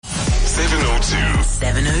702.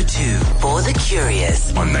 702 for the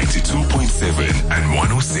curious. On 92.7 and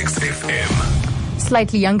 106 FM.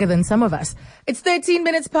 Slightly younger than some of us. It's 13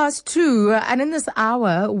 minutes past 2, and in this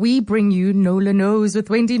hour, we bring you Knowler Knows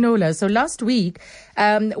with Wendy Knowler. So last week,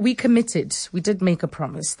 we did make a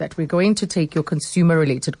promise that we're going to take your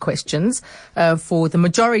consumer-related questions for the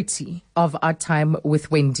majority of our time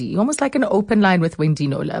with Wendy, almost like an open line with Wendy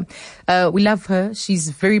Knowler. We love her.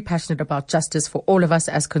 She's very passionate about justice for all of us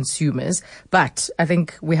as consumers, but I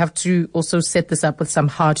think we have to also set this up with some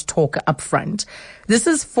hard talk up front. This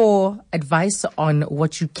is for advice on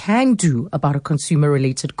what you can do about a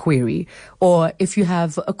consumer-related query, or if you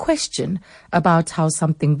have a question about how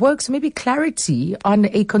something works, maybe clarity on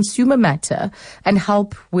a consumer matter, and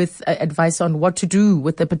help with advice on what to do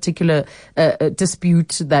with a particular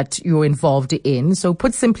dispute that you're involved in. So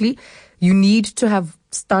put simply, you need to have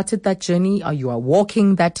started that journey, or you are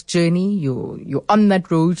walking that journey, you're on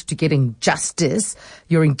that road to getting justice,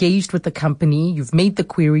 you're engaged with the company, you've made the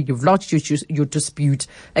query, you've lodged your dispute,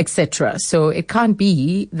 etc. So it can't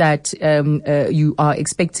be that you are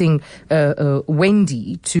expecting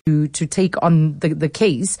Wendy to take on the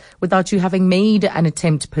case without you having made an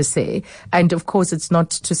attempt per se. And of course, it's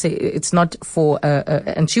not for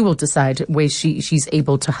and she will decide where she's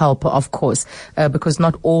able to help, of course, because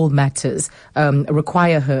not all matters require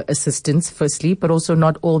her assistance, firstly, but also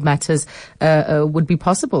not all matters would be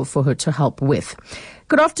possible for her to help with.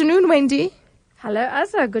 Good afternoon, Wendy. Hello,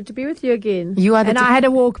 Asa. Good to be with you again. I had a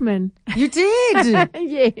Walkman. You did?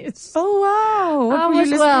 Yes. Oh, wow. What were you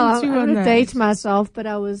listening to I'm on going to that? date myself, but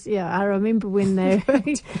I remember when they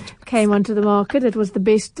came onto the market. It was the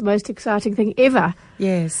most exciting thing ever.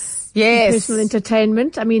 Yes. Personal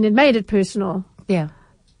entertainment. I mean, it made it personal. Yeah.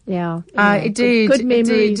 Yeah. It did. Good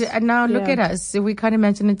memories. It did. And now look at us. We can't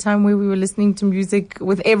imagine a time where we were listening to music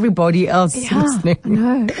with everybody else listening.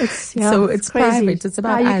 No, So it's crazy. Private. It's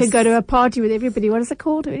about us. You could go to a party with everybody. What is it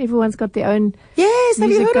called? Everyone's got their own. Yes, have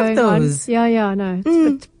you music heard of going those? On. Yeah, I know.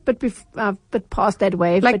 But past that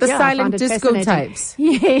wave. Like but the I silent find it disco fascinating. types.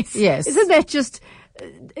 Yes. Doesn't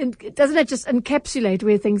that just encapsulate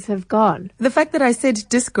where things have gone? The fact that I said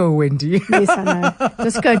disco, Wendy. Yes, I know.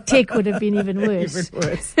 Disco tech would have been even worse.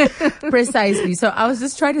 Precisely. So I was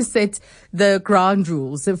just trying to set the ground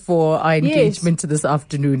rules for our engagement this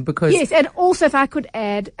afternoon, because yes, and also if I could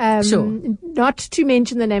add, sure, not to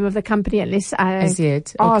mention the name of the company unless I ask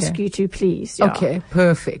you to, please. Yeah. Okay,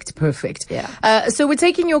 perfect. Yeah. So we're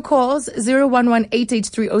taking your calls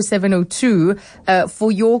 011-883-0702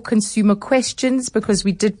 for your consumer questions, because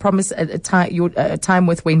we did promise a time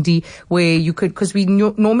with Wendy where you could, because we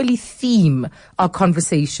normally theme our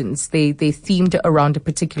conversations. They're themed around a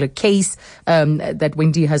particular case that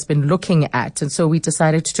Wendy has been looking at. And so we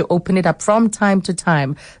decided to open it up from time to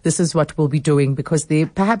time. This is what we'll be doing, because there are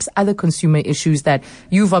perhaps other consumer issues that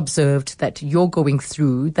you've observed, that you're going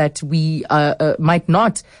through, that we might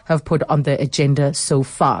not have put on the agenda so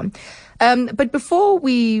far. But before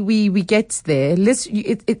we get there,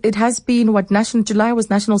 it has been July was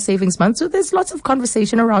National Savings Month. So there's lots of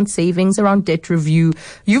conversation around savings, around debt review.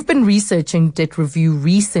 You've been researching debt review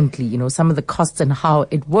recently, some of the costs and how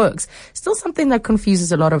it works. Still something that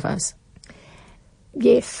confuses a lot of us.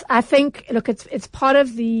 Yes, I think, look, it's part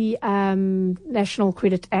of the National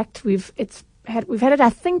Credit Act. We've had it, I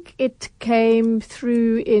think it came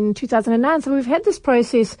through in 2009. So we've had this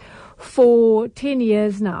process for 10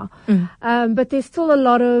 years now. But there's still a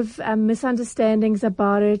lot of misunderstandings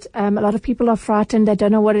about it. A lot of people are frightened. They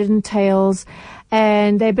don't know what it entails,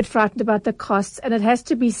 and they're a bit frightened about the costs. And it has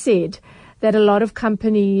to be said that a lot of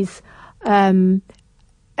companies and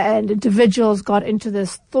individuals got into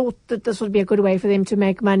this, thought that this would be a good way for them to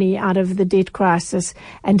make money out of the debt crisis,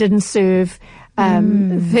 and didn't serve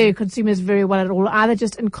their consumers very well at all. Either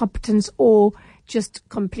just incompetence or just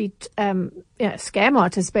complete scam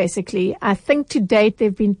artists, basically. I think to date there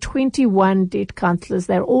have been 21 debt counsellors.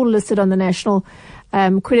 They're all listed on the National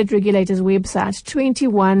Credit Regulator's website.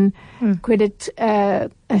 21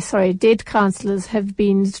 debt counsellors have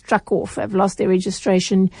been struck off, have lost their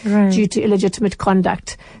registration due to illegitimate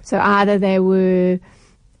conduct. So either they were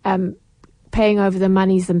paying over the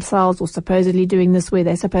monies themselves, or supposedly doing this where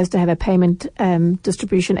they're supposed to have a payment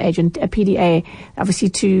distribution agent, a PDA, obviously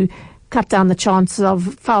to cut down the chances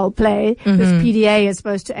of foul play. This PDA is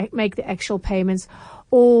supposed to make the actual payments,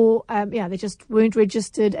 or they just weren't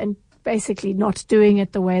registered and basically not doing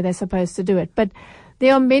it the way they're supposed to do it. But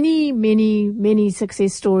there are many, many, many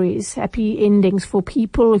success stories, happy endings for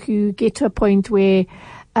people who get to a point where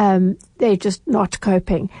they're just not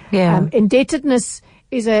coping. Indebtedness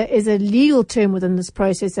is a legal term within this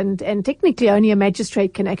process, and technically only a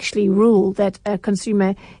magistrate can actually rule that a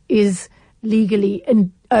consumer is legally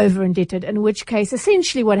over indebted. In which case,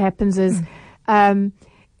 essentially, what happens is,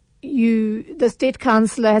 this debt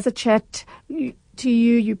counsellor has a chat to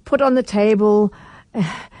you. You put on the table.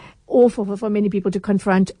 Awful for many people to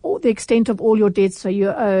confront the extent of all your debts. So you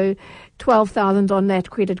owe 12,000 on that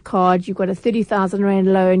credit card. You've got a 30,000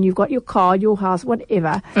 rand loan. You've got your car, your house,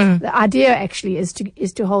 whatever. The idea actually is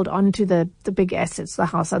to hold on to the big assets, the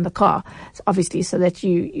house and the car, obviously, so that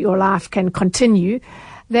your life can continue.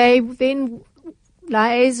 They then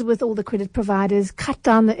liaise with all the credit providers, cut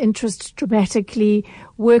down the interest dramatically,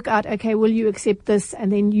 work out, okay, will you accept this?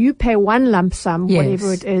 And then you pay one lump sum,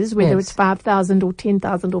 whatever it is, whether it's 5,000 or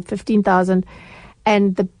 10,000 or 15,000.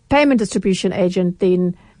 And the payment distribution agent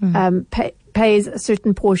then pays a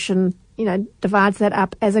certain portion, divides that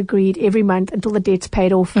up as agreed every month until the debt's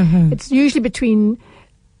paid off. It's usually between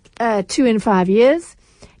 2 and 5 years.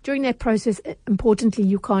 During that process, importantly,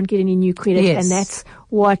 you can't get any new credit, and that's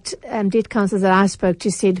what debt counsellors that I spoke to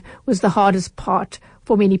said was the hardest part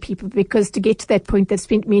for many people, because to get to that point, they've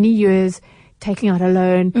spent many years taking out a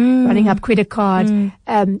loan, running up credit cards,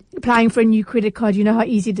 applying for a new credit card. You know how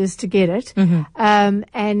easy it is to get it.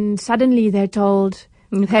 And suddenly they're told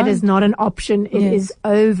that is not an option. It is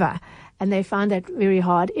over. And they find that very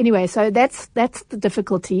hard. Anyway, so that's the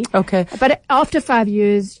difficulty. Okay. But after 5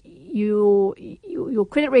 years, your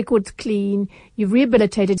credit record's clean, you've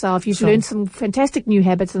rehabilitated yourself, you've learned some fantastic new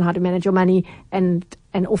habits on how to manage your money, and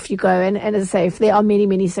off you go. And as I say, if there are many,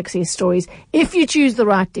 many success stories, if you choose the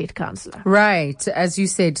right debt counsellor. Right. As you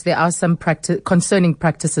said, there are some concerning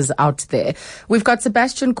practices out there. We've got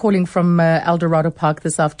Sebastian calling from Eldorado Park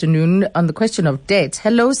this afternoon on the question of debt.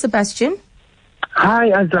 Hello, Sebastian. Hi,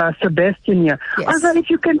 Azza. Sebastian here. Yes. Azza, if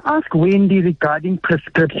you can ask Wendy regarding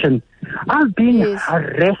prescription. I've been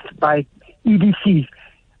harassed by EDCs.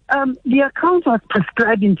 The account was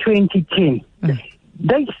prescribed in 2010.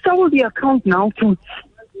 They sold the account now to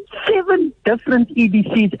 7 different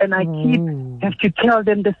EDCs, and I have to tell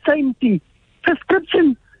them the same thing.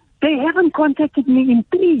 Prescription, they haven't contacted me in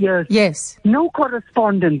 3 years. Yes. No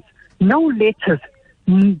correspondence, no letters,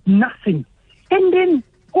 nothing. And then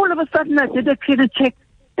all of a sudden I did a credit check,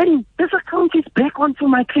 and this account is back onto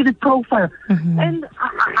my credit profile. And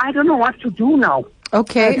I don't know what to do now.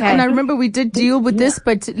 Okay. And I remember we did deal with this,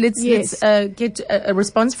 but let's get a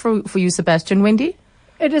response for you, Sebastian. Wendy?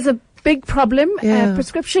 It is a big problem. The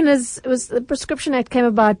Prescription Act came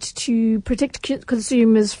about to protect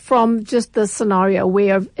consumers from just the scenario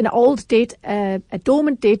where an old debt, a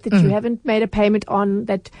dormant debt that you haven't made a payment on,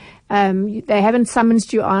 that they haven't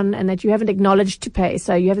summoned you on, and that you haven't acknowledged to pay.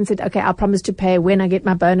 So you haven't said, okay, I'll promise to pay when I get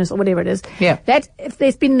my bonus or whatever it is. Yeah. That, if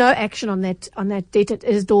there's been no action on that debt, it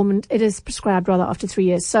is dormant. It is prescribed rather after 3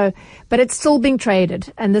 years. So, but it's still being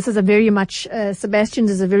traded, and this is a very much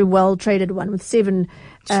Sebastian's is a very well traded one with 7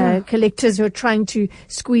 collectors who are trying to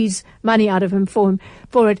squeeze money out of him for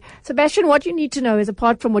it. Sebastian, what you need to know is,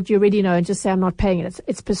 apart from what you already know and just say I'm not paying it,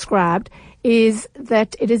 it's prescribed, is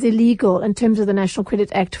that it is illegal in terms of the National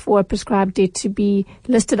Credit Act for a prescribed debt to be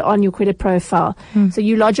listed on your credit profile. So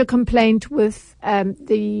you lodge a complaint with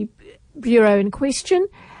the bureau in question,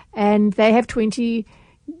 and they have 20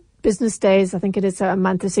 business days, I think it is a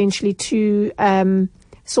month essentially, to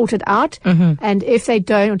sort it out. And if they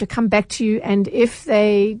don't, or to come back to you, and if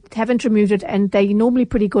they haven't removed it, and they're normally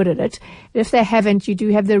pretty good at it, if they haven't, you do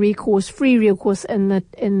have the free recourse in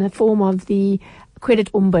the form of the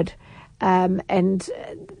credit ombud. And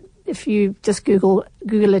if you just Google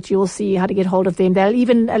it, you'll see how to get hold of them. They'll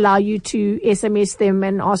even allow you to SMS them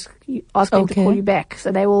and ask them to call you back.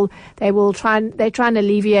 So they try and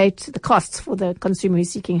alleviate the costs for the consumer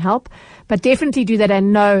who's seeking help. But definitely do that,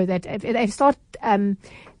 and know that if they start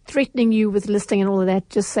threatening you with listing and all of that,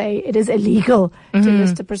 just say it is illegal to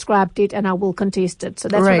list a prescribed debt, and I will contest it. So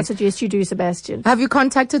that's what I suggest you do, Sebastian. Have you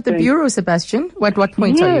contacted the bureau, Sebastian? What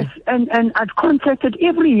point are you? Yes, and I've contacted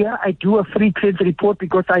every year. I do a free credit report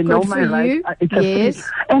because I know my rights. It's free.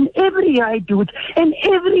 And every year I do it, and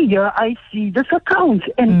every year I see this account,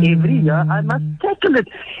 and every year I must tackle it.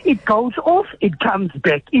 It goes off, it comes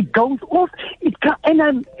back. It goes off,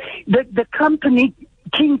 and the company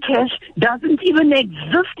King Cash doesn't even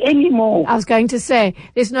exist anymore. I was going to say,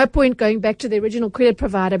 there's no point going back to the original credit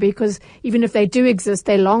provider, because even if they do exist,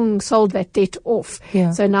 they long sold that debt off.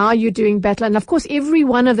 Yeah. So now you're doing battle. And of course, every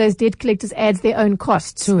one of those debt collectors adds their own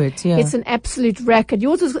costs to it. Yeah. It's an absolute racket.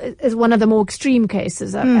 Yours is one of the more extreme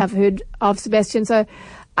cases I've heard of, Sebastian. So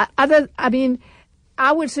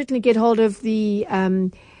I would certainly get hold of the,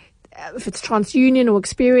 if it's TransUnion or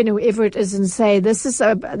Experian or whoever it is, and say, this is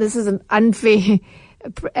an unfair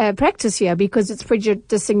practice here, because it's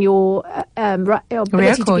prejudicing your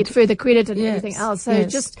ability to get further credit and everything else. So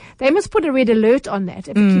just they must put a red alert on that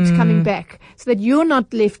if it keeps coming back, so that you're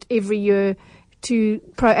not left every year to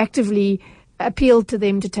proactively appeal to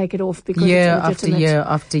them to take it off because year it's after legitimate. year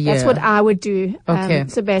after year. That's what I would do,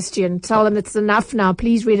 Sebastian. Tell them it's enough now.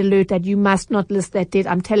 Please red alert that you must not list that debt.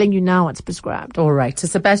 I'm telling you now, it's prescribed. All right. So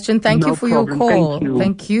Sebastian, thank you for your call.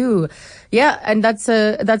 Thank you. Yeah, and that's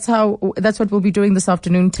what we'll be doing this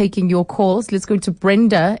afternoon, taking your calls. Let's go to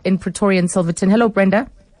Brenda in Pretoria and Silverton. Hello, Brenda.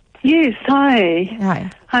 Yes,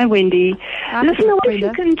 hi. Hi, Wendy. Listen, I wonder if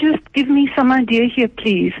you can just give me some idea here,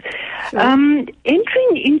 please. Sure. Entering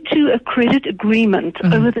into a credit agreement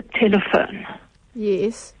over the telephone.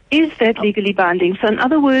 Yes. Is that legally binding? So in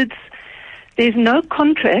other words, there's no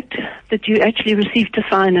contract that you actually receive to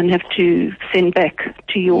sign and have to send back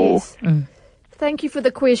to your... Yes. Thank you for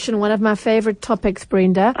the question. One of my favorite topics,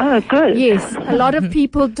 Brenda. Oh, good. Yes. A lot of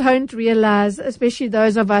people don't realize, especially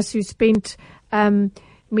those of us who spent...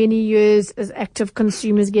 many years as active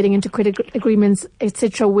consumers getting into credit agreements,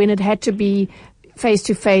 etc., when it had to be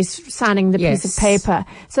face-to-face signing the piece of paper.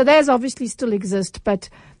 So those obviously still exist, but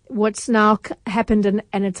what's now happened,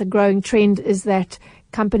 and it's a growing trend, is that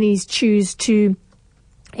companies choose to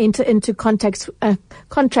enter into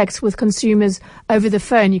contracts with consumers over the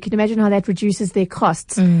phone. You can imagine how that reduces their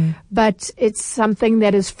costs. But it's something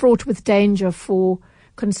that is fraught with danger for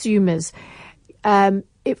consumers.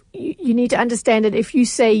 If you need to understand that if you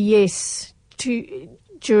say yes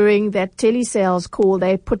during that telesales call,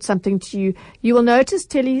 they put something to you. You will notice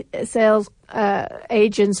telesales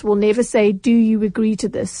agents will never say, "Do you agree to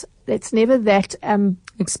this?" It's never that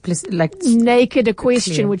explicit, like naked a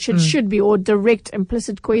question, which it should be, or direct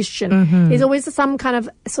implicit question. There's always some kind of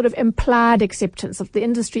sort of implied acceptance. The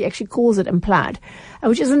industry actually calls it implied,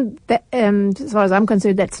 which isn't that, as far as I'm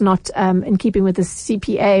concerned, that's not in keeping with the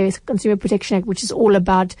CPA, Consumer Protection Act, which is all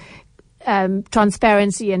about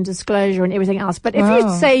transparency and disclosure and everything else. But if you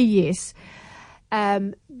say yes,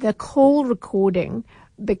 the call recording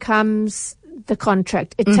becomes the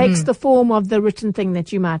contract. It takes the form of the written thing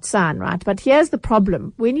that you might sign, right? But here's the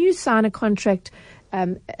problem. When you sign a contract,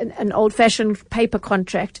 an old-fashioned paper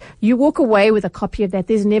contract, you walk away with a copy of that.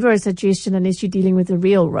 There's never a suggestion, unless you're dealing with a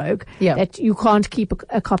real rogue, that you can't keep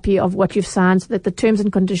a copy of what you've signed, so that the terms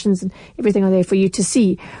and conditions and everything are there for you to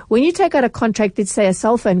see. When you take out a contract, let's say a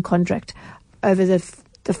cell phone contract over the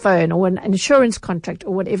phone, or an insurance contract,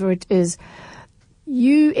 or whatever it is,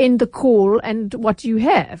 you end the call, and what you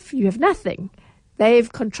have nothing. They've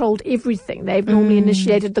controlled everything. They've normally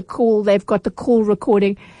initiated the call. They've got the call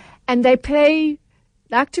recording, and they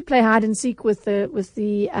like to play hide and seek with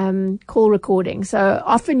the call recording. So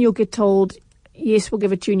often you'll get told, yes, we'll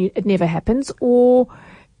give it to you, and it never happens. Or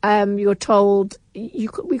you're told,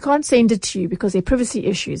 we can't send it to you because there are privacy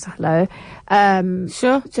issues. Hello.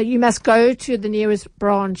 Sure. So you must go to the nearest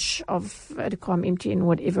branch of Vodacom, MTN,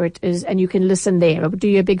 whatever it is, and you can listen there. I'll do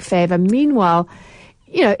you a big favor. Meanwhile,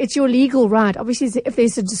 it's your legal right. Obviously, if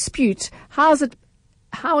there's a dispute, how is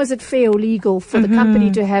it fair or legal for the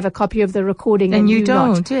company to have a copy of the recording and you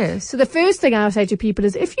don't? Not? Yes. So the first thing I would say to people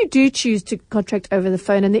is, if you do choose to contract over the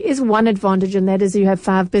phone, and there is one advantage, and that is you have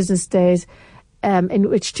 5 business days in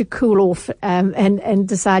which to cool off and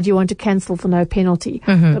decide you want to cancel for no penalty.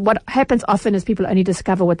 But what happens often is people only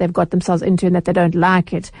discover what they've got themselves into, and that they don't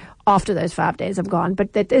like it after those 5 days have gone.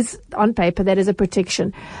 But that is, on paper, that is a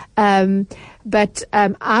protection. But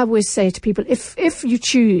I always say to people, if you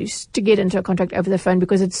choose to get into a contract over the phone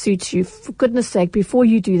because it suits you, for goodness sake, before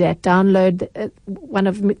you do that, download one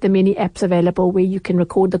of the many apps available where you can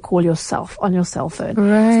record the call yourself on your cell phone.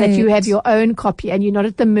 Right. So that you have your own copy, and you're not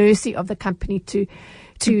at the mercy of the company to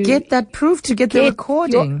get that proof, to get the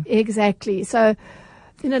recording. Exactly. So,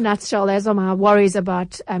 in a nutshell, those are my worries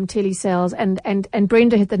about telesales. And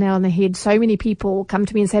Brenda hit the nail on the head. So many people come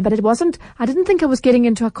to me and say, but I didn't think I was getting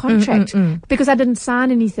into a contract because I didn't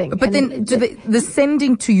sign anything. But then the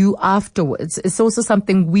sending to you afterwards is also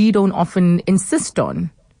something we don't often insist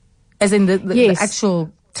on, as in the actual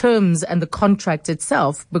terms and the contract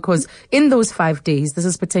itself, because in those 5 days, this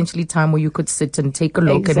is potentially time where you could sit and take a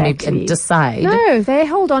look and decide. No, they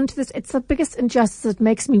hold on to this. It's the biggest injustice. It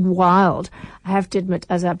makes me wild, I have to admit,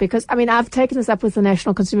 because I've taken this up with the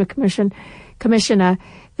National Consumer Commissioner,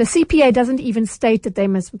 the CPA doesn't even state that they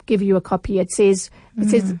must give you a copy. It says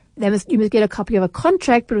you must get a copy of a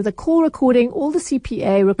contract, but with a call recording, all the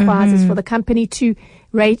CPA requires is for the company to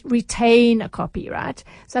retain a copy, right?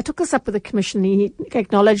 So I took this up with the Commissioner. He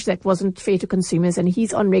acknowledged that wasn't fair to consumers, and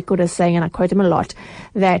he's on record as saying, and I quote him a lot,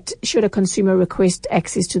 that should a consumer request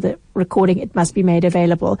access to the recording, it must be made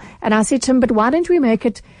available. And I said to him, but why don't we make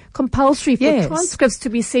it compulsory for transcripts to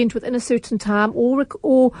be sent within a certain time, or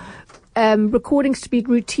recordings to be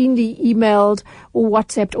routinely emailed or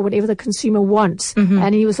WhatsApped or whatever the consumer wants.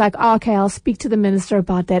 And he was like, okay, I'll speak to the minister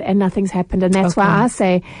about that, and nothing's happened. And that's why I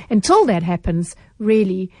say, until that happens,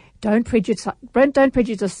 really, don't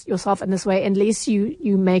prejudice yourself in this way unless you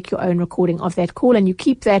make your own recording of that call, and you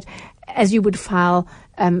keep that as you would file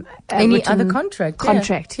any other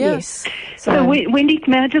contract. Yes. So Wendy,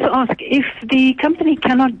 may I just ask, if the company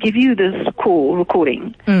cannot give you this call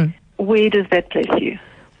recording, where does that place you?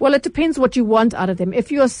 Well, it depends what you want out of them.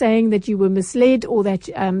 If you are saying that you were misled or that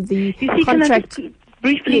the contract... Can I just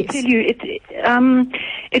briefly tell you,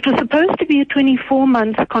 it was supposed to be a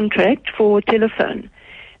 24-month contract for telephone.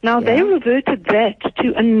 Now, they reverted that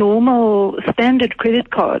to a normal standard credit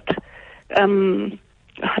card,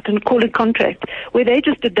 I don't call it contract, where they're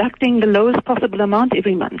just deducting the lowest possible amount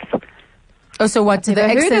every month. Oh, so what? The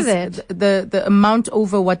excess, the amount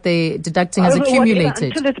over what they're deducting has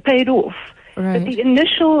accumulated? Until it's paid off. Right. But the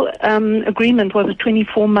initial agreement was a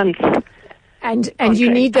 24 months. And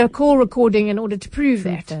you need the call recording in order to prove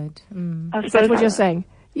that. Is that what you're saying?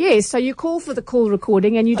 Yes, so you call for the call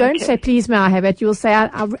recording, and you don't say, please may I have it. You'll say,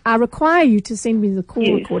 I require you to send me the call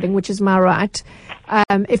recording, which is my right.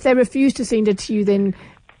 If they refuse to send it to you, then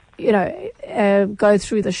go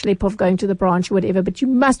through the schlep of going to the branch or whatever, but you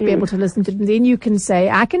must be able to listen to it. And then you can say,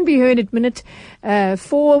 I can be heard at minute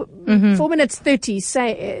 4 minutes 30.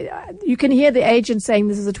 Say, you can hear the agent saying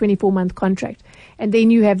this is a 24-month contract. And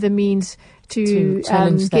then you have the means to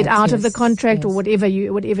get out of the contract or whatever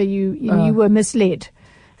you were misled.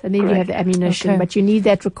 And then you have the ammunition, but you need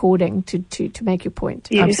that recording to make your point.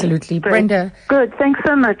 Yes. Absolutely. Great. Brenda. Good. Thanks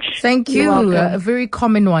so much. Thank you. A very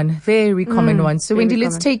common one. Very common one. So, Wendy,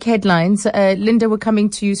 let's take headlines. Linda, we're coming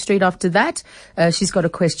to you straight after that. She's got a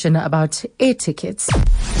question about air tickets.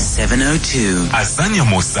 702. Asanya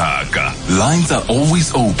Mosaka. Lines are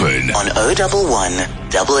always open. On 011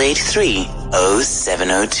 883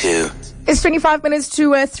 0702. It's 25 minutes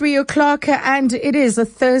to 3 o'clock, and it is a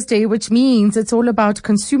Thursday, which means it's all about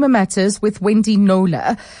consumer matters with Wendy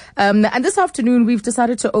Knowler. And this afternoon, we've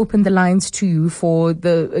decided to open the lines to you for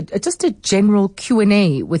just a general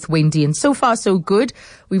Q&A with Wendy. And so far, so good.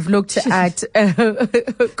 We've looked at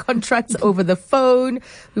contracts over the phone.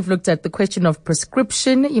 We've looked at the question of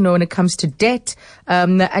prescription, when it comes to debt.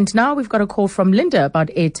 And now we've got a call from Linda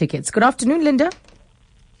about air tickets. Good afternoon, Linda.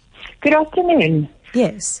 Good afternoon.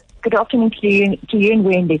 Yes. Good afternoon to you and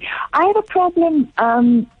Wendy. I have a problem.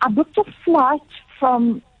 I booked a flight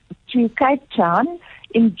to Cape Town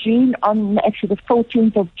in June, on actually the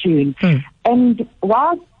 14th of June. And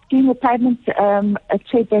while doing the payment, it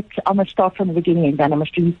said that I must start from the beginning and then I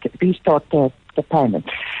must restart the payment.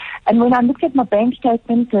 And when I looked at my bank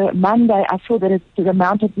statement Monday, I saw that the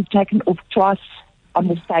amount had been taken off twice on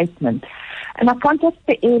the statement. And I contacted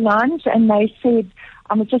the airlines, and they said,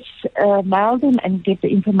 I must just mail them and get the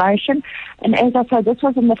information. And as I said, this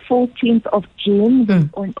was on the 14th of June,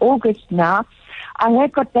 in August now. I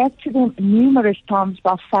had got back to them numerous times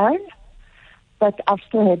by phone, but I've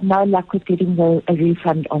still had no luck with getting a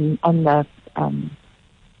refund on the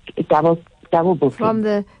double booking. From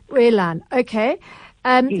the airline. Okay.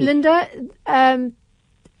 Yes. Linda,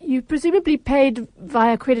 you presumably paid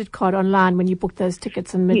via credit card online when you booked those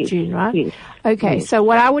tickets in mid-June, right? Yes. Okay, yes. So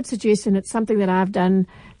what I would suggest, and it's something that I've done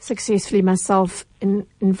successfully myself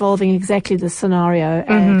involving exactly this scenario,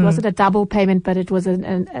 it wasn't a double payment, but it was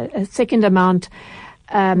a second amount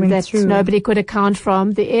that nobody could account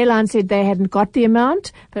from. The airline said they hadn't got the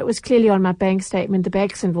amount, but it was clearly on my bank statement. The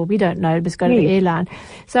bank said, well, we don't know, let's go to the airline.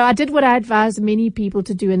 So I did what I advise many people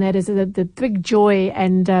to do, and that is the big joy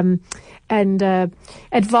and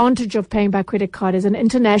advantage of paying by credit card is an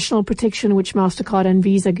international protection which MasterCard and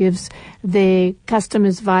Visa gives their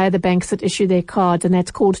customers via the banks that issue their cards, and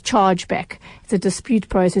that's called chargeback. It's a dispute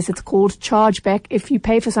process. It's called chargeback if you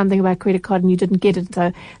pay for something by credit card and you didn't get it.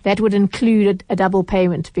 So that would include a double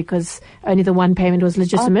payment because only the one payment was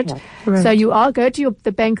legitimate. Okay. Right. So you go to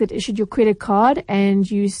the bank that issued your credit card, and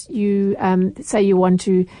you say you want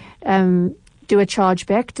to do a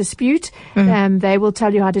chargeback dispute. They will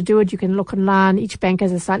tell you how to do it. You can look online. Each bank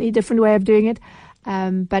has a slightly different way of doing it.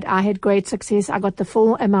 But I had great success. I got the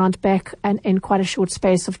full amount back and in quite a short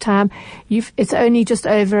space of time. It's only just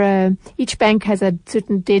over each bank has a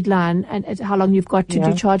certain deadline and how long you've got to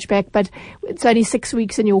do chargeback, but it's only 6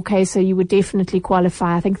 weeks in your case, so you would definitely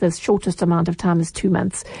qualify. I think the shortest amount of time is 2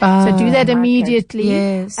 months. So do that immediately.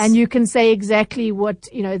 Yes. And you can say exactly what,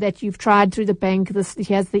 that you've tried through the bank.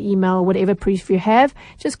 Here's the email, whatever proof you have.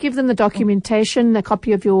 Just give them the documentation, a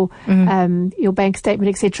copy of your bank statement,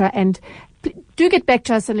 etc. And do get back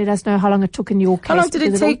to us and let us know how long it took in your case. How long did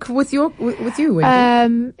it take with you,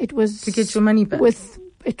 Wendy? It was to get your money back.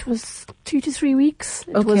 It was 2 to 3 weeks.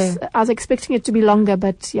 I was expecting it to be longer,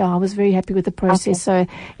 but I was very happy with the process. So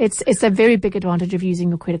it's a very big advantage of using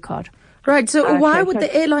your credit card. Right. So why would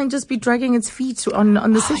the airline just be dragging its feet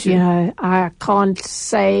on this issue? I can't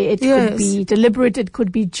say. It could be deliberate. It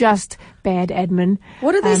could be just bad admin.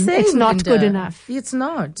 What are they saying? It's not Linda? good enough. It's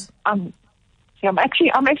not. I'm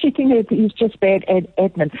actually thinking that it's just bad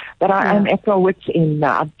admin, but I'm at my wits' end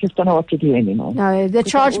now. I just don't know what to do anymore. No, the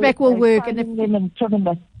chargeback will work, and tell them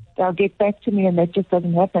that they'll get back to me, and that just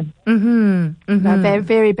doesn't happen. No, they're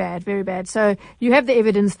very bad, very bad. So you have the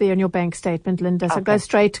evidence there in your bank statement, Linda. So go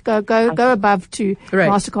straight, go above to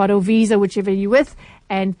MasterCard or Visa, whichever you're with,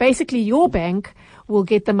 and basically your bank will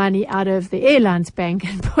get the money out of the airline's bank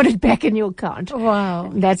and put it back in your account. Wow.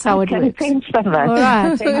 That's how it works. Thanks so much. All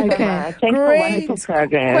right. Thanks for a wonderful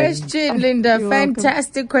program. Question, Linda.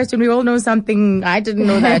 Fantastic question. We all know something. I didn't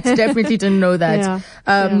know that. Definitely didn't know that.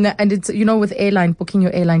 And it's, with airline, booking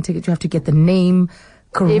your airline ticket, you have to get the name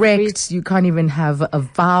correct. You can't even have a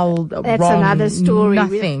vowel That's wrong. Another story.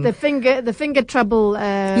 Nothing. The finger trouble.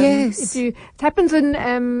 Yes. It happens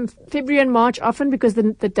in February and March often because the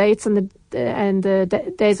dates and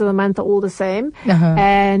the days of the month are all the same.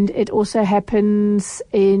 And it also happens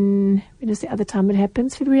when is the other time it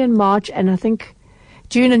happens? February and March, and I think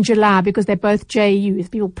June and July, because they're both JU.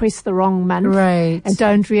 People press the wrong month and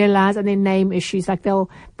don't realize, and then name issues, like they'll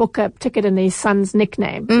book a ticket in their son's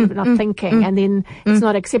nickname, not thinking, and then it's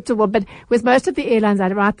not acceptable. But with most of the airlines, I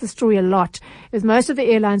write the story a lot. With most of the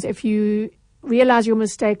airlines, if you realize your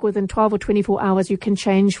mistake within 12 or 24 hours, you can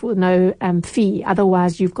change for no fee.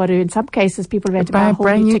 Otherwise, you've got to, in some cases, people have had to buy a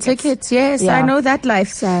brand new tickets. Tickets. Yes, I know that life.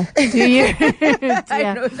 So, do you?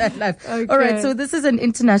 I know that life. Okay. All right, so this is an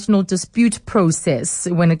international dispute process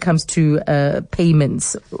when it comes to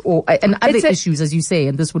payments and other issues, as you say,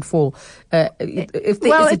 and this would fall if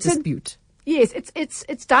there is a dispute. Yes,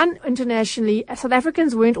 it's done internationally. South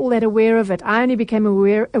Africans weren't all that aware of it. I only became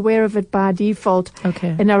aware of it by default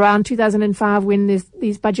in around 2005 when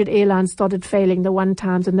these budget airlines started failing, the One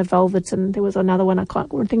Times and the Velvets, and there was another one I can't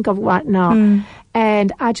think of right now.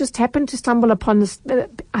 And I just happened to stumble upon this.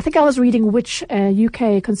 I think I was reading which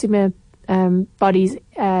UK consumer bodies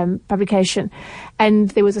publication, and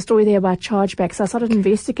there was a story there about chargebacks. So I started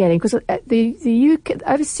investigating because the UK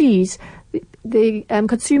overseas. The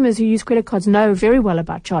consumers who use credit cards know very well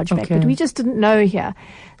about chargeback, but we just didn't know here.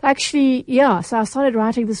 Actually, so I started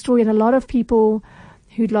writing the story, and a lot of people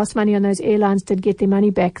who'd lost money on those airlines did get their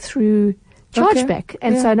money back through chargeback.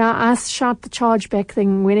 And so now I shout the chargeback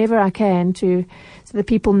thing whenever I can so that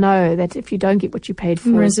people know that if you don't get what you paid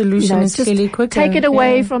for, resolution is clearly quicker. Take it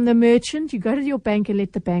away from the merchant. You go to your bank and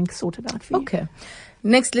let the bank sort it out for you. Okay.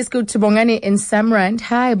 Next, let's go to Bongani in Samrand.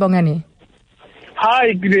 Hi, Bongani.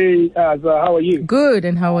 Hi, good day. How are you? Good,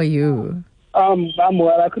 and how are you? I'm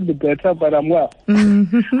well. I could be better, but I'm well.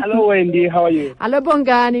 Hello, Wendy. How are you? Hello,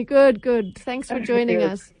 Bongani. Good. Thanks for joining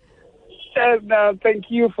us.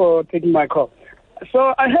 Thank you for taking my call.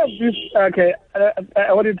 So I have this.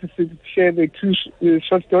 I wanted to share the two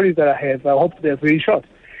short stories that I have. I hope they're very short.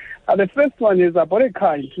 The first one is I bought a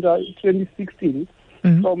car in 2016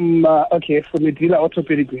 from a dealer, Auto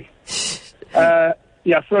Pedigree.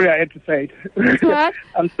 Yeah, sorry, I had to say it. What?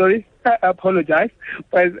 I'm sorry. I apologize.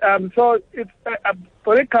 But so it's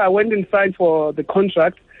for a car, I went and signed for the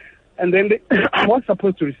contract, and then I was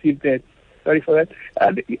supposed to receive that. Sorry for that.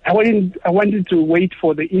 I wanted to wait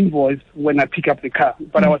for the invoice when I pick up the car,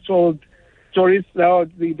 but I was told, Doris, now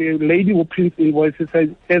the lady who prints the invoices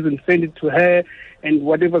hasn't sent it to her, and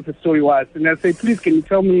whatever the story was. And I said, please, can you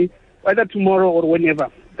tell me either tomorrow or whenever?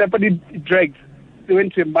 But it dragged. It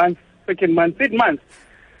went to a month. Second month, 8 months.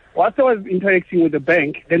 Whilst I was interacting with the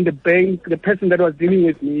bank, then the person that was dealing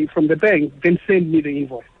with me from the bank, then sent me the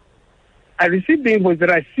invoice. I received the invoice that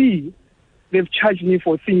I see they've charged me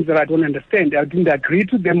for things that I don't understand. I didn't agree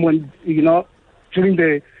to them when, during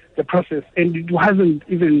the process, and it wasn't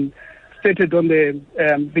even stated on the.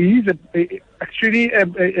 There is actually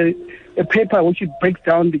a paper which it breaks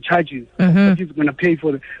down the charges that he's going to pay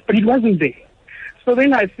for it, but it wasn't there. So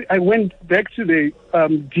then I went back to the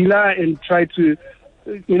dealer and tried to,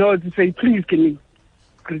 to say, please, can you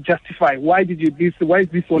justify why did you this? Why is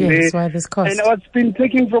this on there? Why this cost? And it's been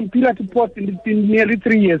taken from pillar to post, and it's been nearly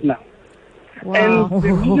 3 years now. Wow. And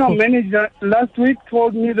the regional manager last week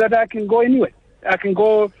told me that I can go anywhere. I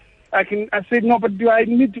said, no, but do I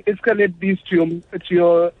need to escalate this to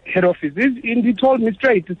your head office? And he told me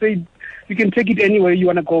straight to say, you can take it anywhere you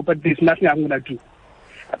want to go, but there's nothing I'm going to do.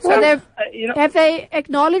 So have they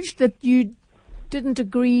acknowledged that you didn't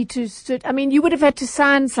agree to I mean, you would have had to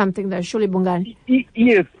sign something though, surely, Bongani?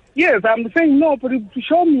 Yes, I'm saying no, but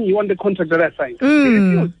show me on the contract that I signed.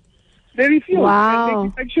 They refused. Wow.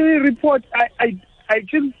 And they actually report, I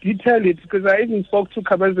just detail it because I even spoke to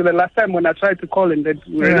Kabazela last time when I tried to call and that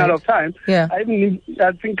we ran out of time. Yeah. I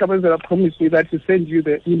think Kabazela promised me that to send you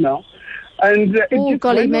the email. And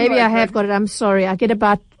golly, maybe I have got it. I'm sorry. I get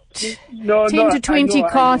about 10 to 20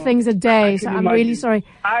 car things a day, so I'm really sorry.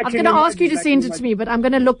 I was going to ask you to send it to me, but I'm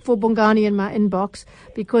going to look for Bongani in my inbox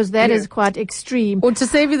because that is quite extreme. Or to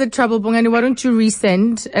save you the trouble, Bongani, why don't you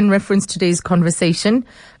resend and reference today's conversation?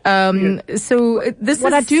 So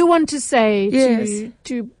what I do want to say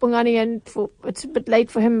to Bongani, and it's a bit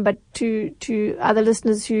late for him, but to other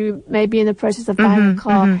listeners who may be in the process of buying a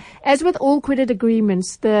car, as with all credit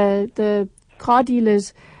agreements, the car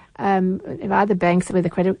dealers, either banks where the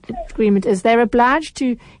credit agreement is, they're obliged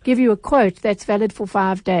to give you a quote that's valid for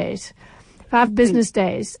 5 days. 5 business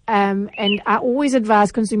days. And I always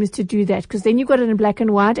advise consumers to do that because then you've got it in black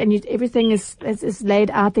and white and everything is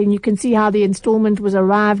laid out there and you can see how the installment was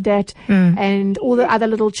arrived at and all the other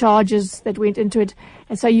little charges that went into it.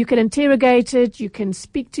 And so you can interrogate it, you can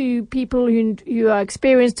speak to people who are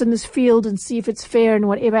experienced in this field and see if it's fair and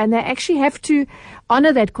whatever. And they actually have to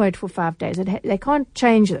honor that quote for 5 days. They can't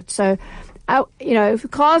change it. So,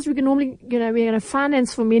 if cars we can normally, we're going to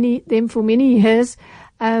finance for many years.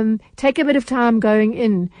 Take a bit of time going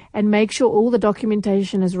in and make sure all the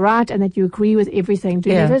documentation is right and that you agree with everything.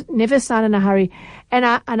 Never sign in a hurry. And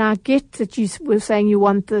I get that you were saying you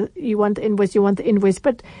want the invoice,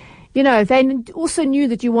 but they also knew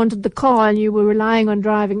that you wanted the car and you were relying on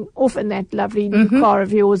driving off in that lovely new car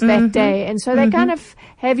of yours that day, and so they kind of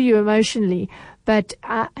have you emotionally. But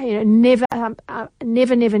never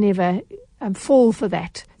fall for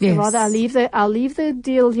that. Yes. So rather, I'll leave the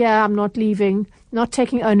deal here. I'm not leaving. Not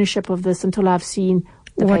taking ownership of this until I've seen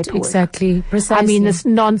the paperwork. Exactly, precisely. I mean, this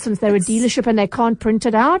nonsense. They're a dealership and they can't print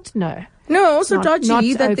it out. No, also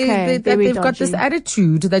dodgy that they've got this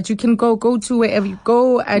attitude that you can go to wherever you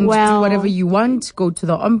go and do whatever you want. Go to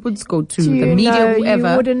the ombuds, go to the media, whoever.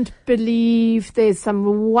 You wouldn't believe there's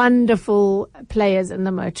some wonderful players in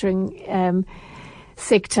the motoring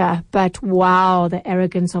sector, but wow, the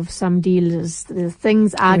arrogance of some dealers, the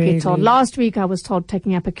things I get told. Last week I was told,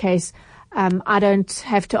 taking up a case, I don't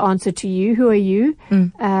have to answer to you. Who are you?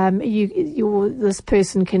 This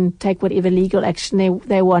person can take whatever legal action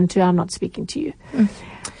they want to. I'm not speaking to you.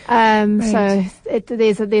 So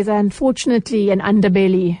there's unfortunately an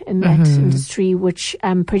underbelly in that industry which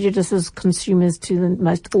prejudices consumers to the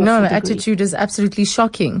most awful degree. The attitude is absolutely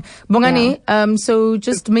shocking. Bongani, so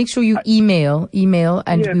just make sure you email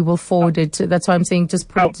and we will forward it. That's why I'm saying just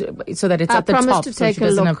put it so that it's at the top so she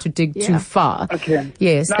doesn't have to dig too far. Okay.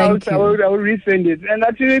 Yes, thank you. I will resend it. And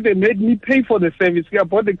actually they made me pay for the service. I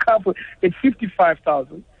bought the car at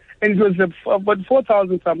 55,000. And it was about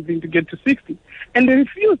 4,000 something to get to 60. And they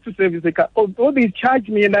refused to service the car. Or they charged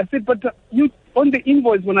me, and I said, but you on the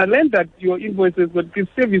invoice, when I learned that your invoices would give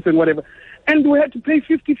service and whatever, and we had to pay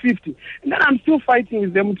 50-50. And then I'm still fighting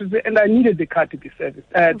with them to say, and I needed the car to be serviced.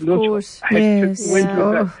 I had no choice.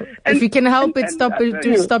 If you can help it, stop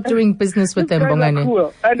doing business with them, Bongani.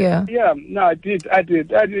 Cool. I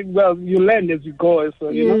did. Well, you learn as you go. So,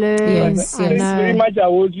 you learn. Yes. Thank you very much. I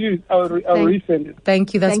will resend it.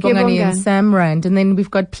 Thank you. That's Bongani and Sam Rand. And then we've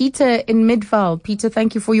got Peter in Midvaal. Peter,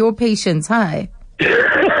 thank you for your patience. Hi.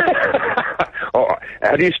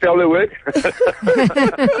 How do you spell the word?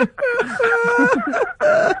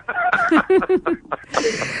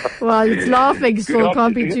 Well, it's laughing still,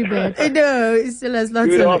 can't be too bad. I know, it still has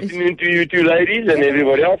lots of... Good afternoon to you two ladies and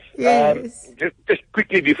everybody else. Yes. Just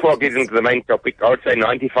quickly before I get into the main topic, I would say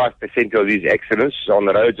 95% of these accidents on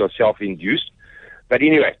the roads are self-induced. But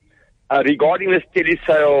anyway, regarding this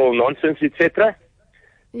telesale nonsense, etc.,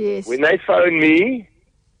 yes. When they phone me,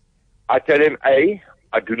 I tell them, A,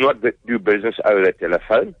 I do not do business over the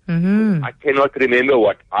telephone. Mm-hmm. I cannot remember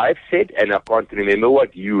what I've said, and I can't remember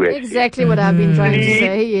what you have exactly said. what I've been trying to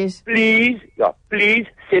say, yes. Please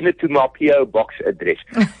send it to my P.O. box address.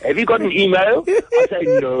 Have you got an email? I say,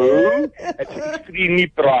 no, it's extremely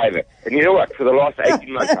private. And you know what? For the last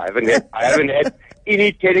 18 months, I haven't had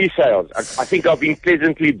any telesales. I think I've been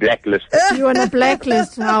pleasantly blacklisted. You're on a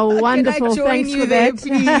blacklist. How wonderful. Can I join Thanks you for there,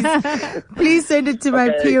 that. please? Please send it to my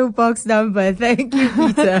PO box number. Thank you,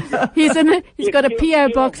 Peter. He's got a PO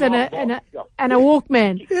box and a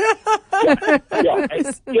Walkman.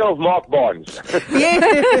 Yeah, of Mark Barnes.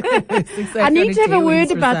 Yes, exactly. I need to have a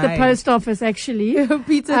word about the post office, actually.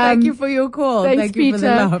 Peter, thank you for your call. Thanks, thank you Peter. for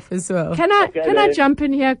the laugh as well. Can I jump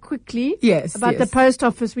in here quickly? Yes. About the post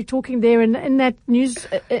office. We're talking there in that news,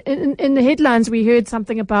 in the headlines, we heard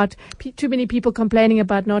something about too many people complaining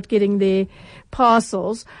about not getting their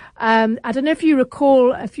parcels. I don't know if you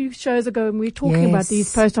recall a few shows ago when we were talking about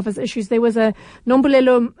these post office issues, there was a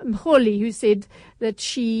Nombulelo Mkholi who said that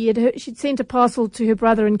she'd sent a parcel to her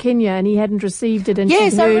brother in Kenya and he hadn't received it. And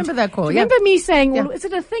yes, I remember that call. Remember me saying, well, is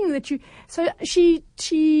it a thing that you... So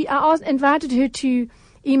I invited her to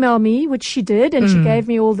email me, which she did, and she gave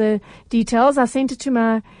me all the details. I sent it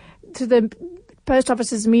to the post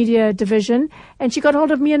office's media division, and she got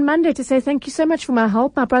hold of me on Monday to say thank you so much for my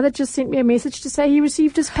help. My brother just sent me a message to say he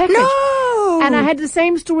received his package. No! And I had the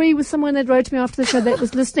same story with someone that wrote to me after the show that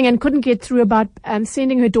was listening and couldn't get through about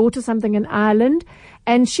sending her daughter something in Ireland.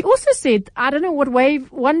 And she also said, I don't know what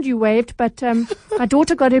wand you waved, but my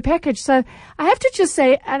daughter got her package. So I have to just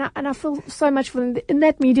say, and I feel so much for them, in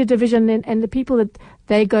that media division and the people that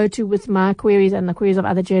they go to with my queries and the queries of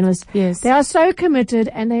other journalists. Yes. They are so committed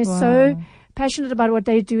and they're so passionate about what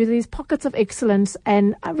they do. There's pockets of excellence,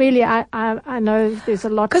 and really, I know there's a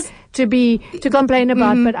lot to complain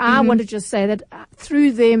about, but I want to just say that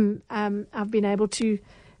through them, I've been able to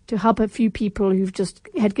help a few people who've just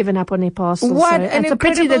had given up on their parcels. What so an it's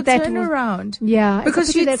incredible a pity turnaround. Yeah,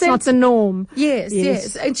 because that's not the norm.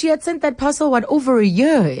 Yes. And she had sent that parcel, over a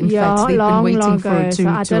year, in fact. They've been waiting for it to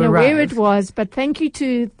I don't know arrive. where it was, but thank you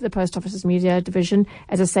to the Post Office's media division.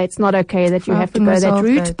 As I say, it's not okay that you have to go that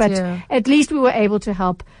route, but at least we were able to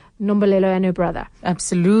help Nombulelo and her brother.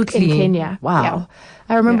 Absolutely. In Kenya. Wow. Yeah.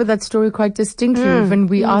 I remember that story quite distinctly when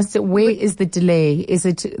we asked it, where is the delay? Is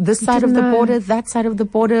it this side of the border, that side of the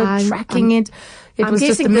border, tracking it? It was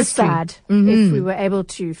just a mystery. This side, if we were able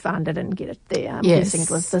to find it and get it there. I'm guessing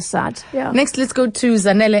it was this side. Yeah. Next, let's go to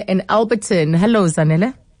Zanele in Alberton. Hello,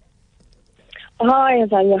 Zanele. Hi,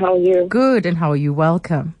 Azanya. How are you? Good, and how are you?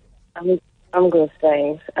 Welcome. I'm good,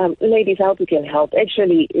 thanks. Ladies, I hope you can help.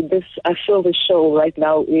 Actually, I feel the show right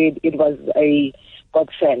now, it was a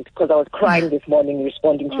godsend because I was crying this morning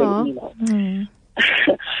responding to an email.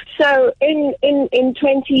 So in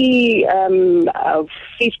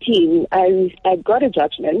 2015, I got a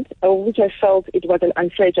judgment, which I felt it was an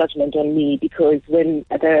unfair judgment on me, because when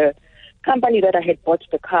the company that I had bought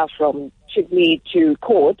the car from took me to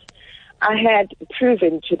court, I had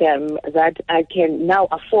proven to them that I can now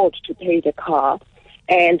afford to pay the car.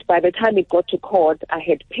 And by the time it got to court, I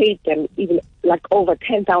had paid them even like over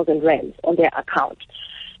 10,000 rands on their account.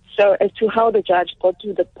 So as to how the judge got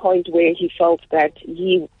to the point where he felt that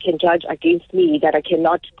he can judge against me, that I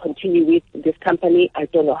cannot continue with this company, I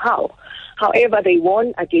don't know how. However, they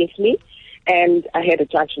won against me, and I had a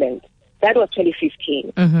judgment. That was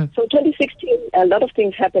 2015. So 2016, a lot of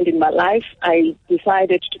things happened in my life. I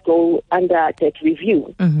decided to go under debt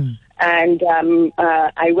review. And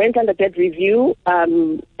I went under debt review,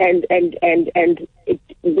 and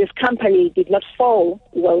this company did not form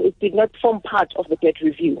part of the debt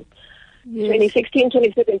review. Yes. 2016,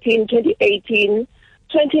 2017, 2018,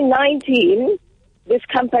 2019, this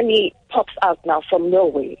company pops out now from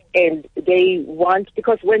Norway, and they want,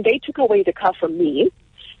 because when they took away the car from me,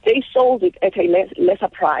 they sold it at a lesser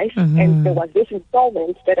price, and there was this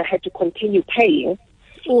installment that I had to continue paying.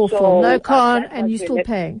 Awful. So, no car, and you're still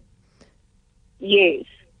paying. Yes.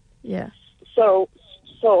 Yeah. So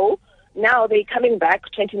now they're coming back,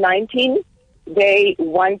 2019, they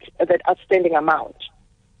want that outstanding amount.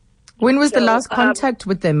 When was the last contact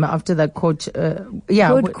with them after that court?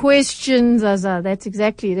 Good question, Zaza. That's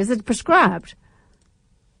exactly it. Is it prescribed?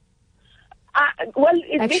 Well,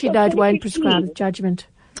 actually, no, it won't prescribe judgment.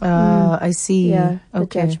 I see. Yeah, the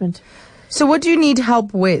okay. judgment. So what do you need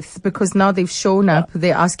help with? Because now they've shown up,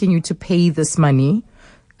 they're asking you to pay this money.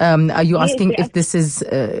 Are you asking if this is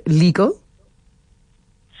legal?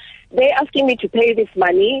 They're asking me to pay this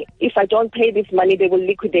money. If I don't pay this money, they will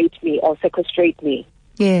liquidate me or sequestrate me.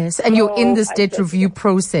 Yes, and you're in this debt review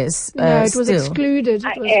process. No, it was excluded.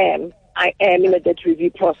 I am in a debt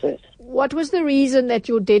review process. What was the reason that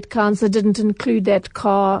your debt counsellor didn't include that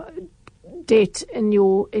car debt in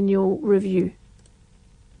your review?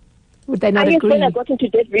 Would they not agree? When I got into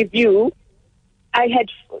debt review, I had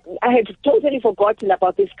totally forgotten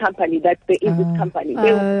about this company, that there is this company.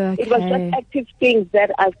 Okay. It was just active things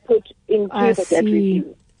that I've put into the debt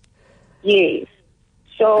review. Yes.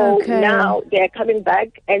 So now they're coming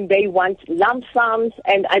back and they want lump sums.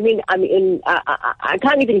 And I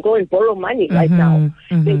can't even go and borrow money right now.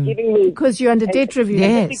 They're giving me... Because you're under debt review.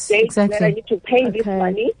 Yes, exactly. That I need to pay this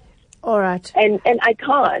money. All right. And I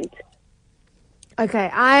can't. Okay,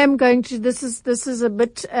 I am going to... This is a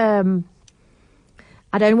bit...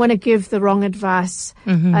 I don't want to give the wrong advice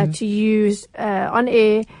to you on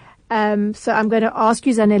air. So I'm going to ask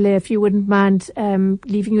you, Zanele, if you wouldn't mind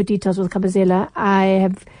leaving your details with Kabazela. I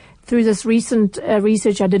have, through this recent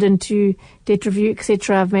research I did into debt review,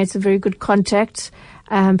 etc., I've made some very good contacts.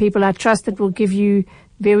 People I trust that will give you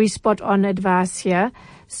very spot-on advice here.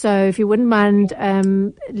 So if you wouldn't mind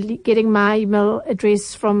getting my email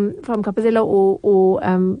address from Kabazela or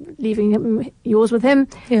leaving yours with him,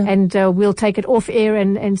 and we'll take it off air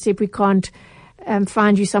and see if we can't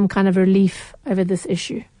find you some kind of relief over this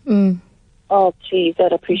issue. Oh, please,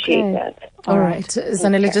 I'd appreciate that. All right.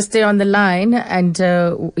 Zanele, just stay on the line. And,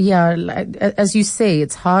 as you say,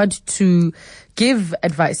 it's hard to give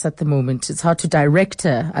advice at the moment. It's hard to direct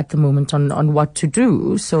her at the moment on what to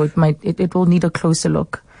do. So it will need a closer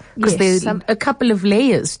look. Because there's a couple of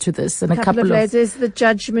layers to this. And a couple of layers. There's the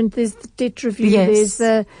judgment, there's the debt review, there's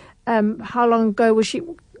the, how long ago was she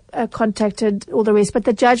contacted, all the rest. But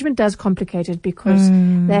the judgment does complicate it because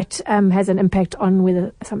that has an impact on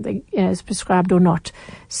whether something is prescribed or not.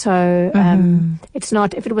 So it's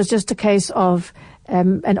not, if it was just a case of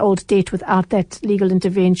an old debt without that legal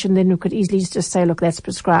intervention, then we could easily just say, look, that's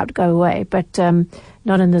prescribed, go away. But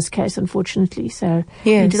not in this case, unfortunately. So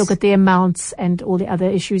you need to look at the amounts and all the other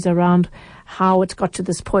issues around how it's got to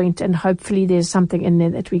this point, and hopefully there's something in there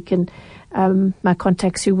that we can my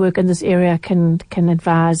contacts who work in this area can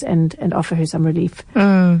advise and offer her some relief.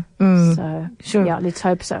 So, yeah, let's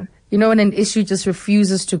hope so. You know, when an issue just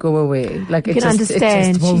refuses to go away, like it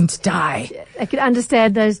just won't die. I can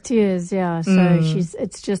understand those tears, So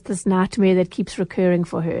it's just this nightmare that keeps recurring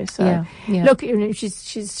for her. So look,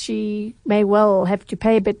 she may well have to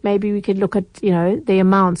pay, but maybe we could look at, the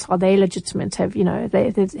amounts. Are they legitimate? Has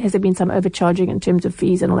there been some overcharging in terms of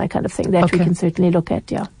fees and all that kind of thing that we can certainly look at,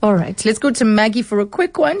 All right, let's go to Maggie for a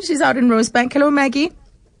quick one. She's out in Rosebank. Hello, Maggie.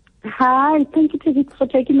 Hi, thank you for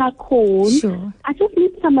taking my call. Sure. I just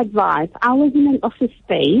need some advice. I was in an office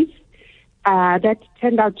space that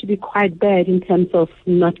turned out to be quite bad in terms of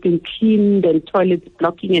not being cleaned and toilets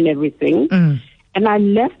blocking and everything. And I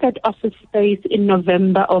left that office space in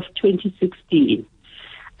November of 2016.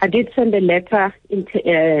 I did send a letter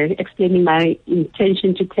explaining my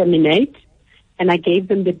intention to terminate, and I gave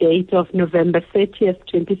them the date of November 30th,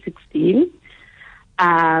 2016.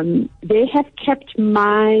 They have kept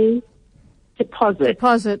my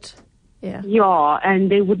deposit. Yeah, and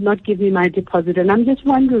they would not give me my deposit. And I'm just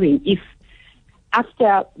wondering if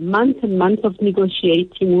after months and months of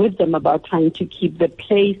negotiating with them about trying to keep the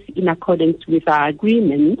place in accordance with our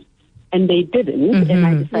agreement, and they didn't, and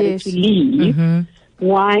I decided to leave,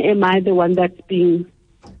 why am I the one that's being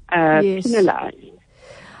penalized?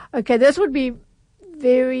 Okay, this would be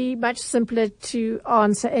very much simpler to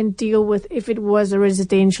answer and deal with if it was a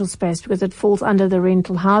residential space, because it falls under the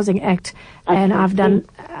Rental Housing Act. And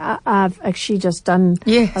I've actually just done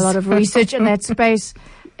a lot of research in that space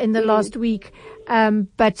in the last week.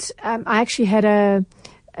 But I actually had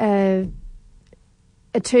a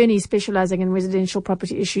attorney specializing in residential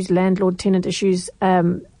property issues, landlord-tenant issues,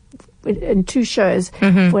 in 2 shows for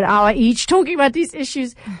an hour each, talking about these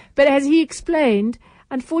issues. But as he explained,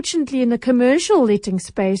 unfortunately, in the commercial letting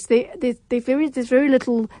space, there's very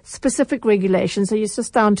little specific regulation. So you're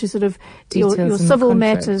just down to sort of your civil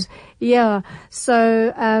matters. Yeah.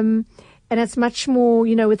 So, and it's much more,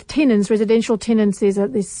 with tenants, residential tenants,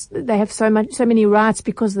 they have so many rights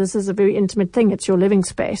because this is a very intimate thing. It's your living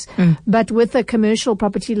space. But with a commercial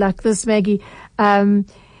property like this, Maggie,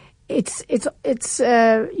 it's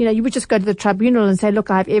you would just go to the tribunal and say, look,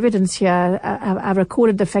 I have evidence here. I've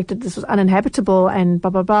recorded the fact that this was uninhabitable and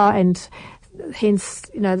blah, blah, blah. And hence,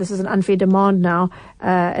 this is an unfair demand now,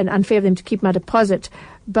 and unfair of them to keep my deposit.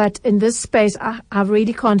 But in this space, I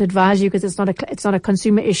really can't advise you because it's not a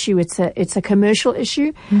consumer issue. It's a commercial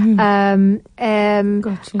issue. Gotcha.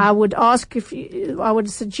 I would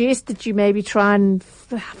suggest that you maybe try and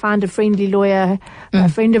find a friendly lawyer, a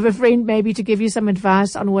friend of a friend, maybe to give you some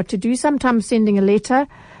advice on what to do. Sometimes sending a letter,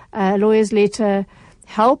 a lawyer's letter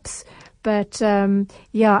helps. But,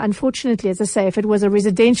 unfortunately, as I say, if it was a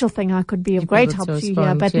residential thing, I could be of great help to you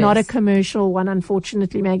here, but not a commercial one,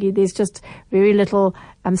 unfortunately, Maggie. There's just very little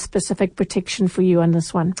specific protection for you on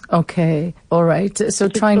this one. Okay. All right. So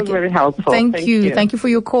try very helpful. Thank you. Thank you for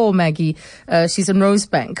your call, Maggie. She's in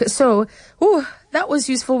Rosebank. So, That was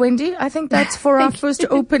useful, Wendy. I think that's for our first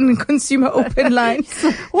consumer open line.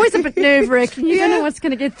 Always a bit nerve-wracking. You don't know what's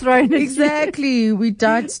going to get thrown. Exactly. We're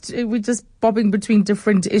just bobbing between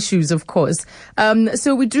different issues, of course.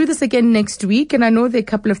 So we do this again next week, and I know there are a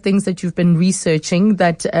couple of things that you've been researching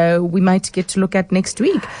that we might get to look at next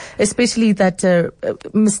week, especially that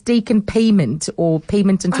mistaken payment or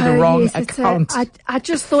payment into the wrong account. I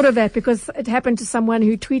just thought of that because it happened to someone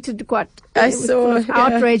who tweeted quite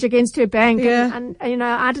outrage against her bank, and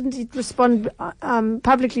I didn't respond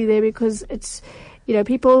publicly there because it's,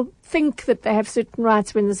 people think that they have certain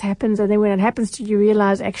rights when this happens, and then when it happens to you,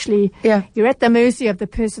 realize actually you're at the mercy of the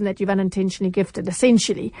person that you've unintentionally gifted,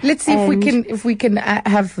 essentially. Let's see if we can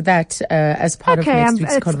have that as part of next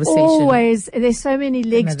week's conversation. There's so many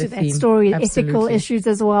legs to that story, ethical issues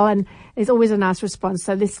as well, and there's always a nice response.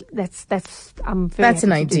 So that's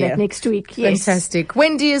an idea. To do that next week. Yes. Fantastic.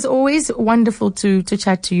 Wendy, as always, wonderful to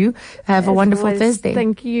chat to you. Have a wonderful Thursday.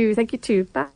 Thank you. Thank you too. Bye.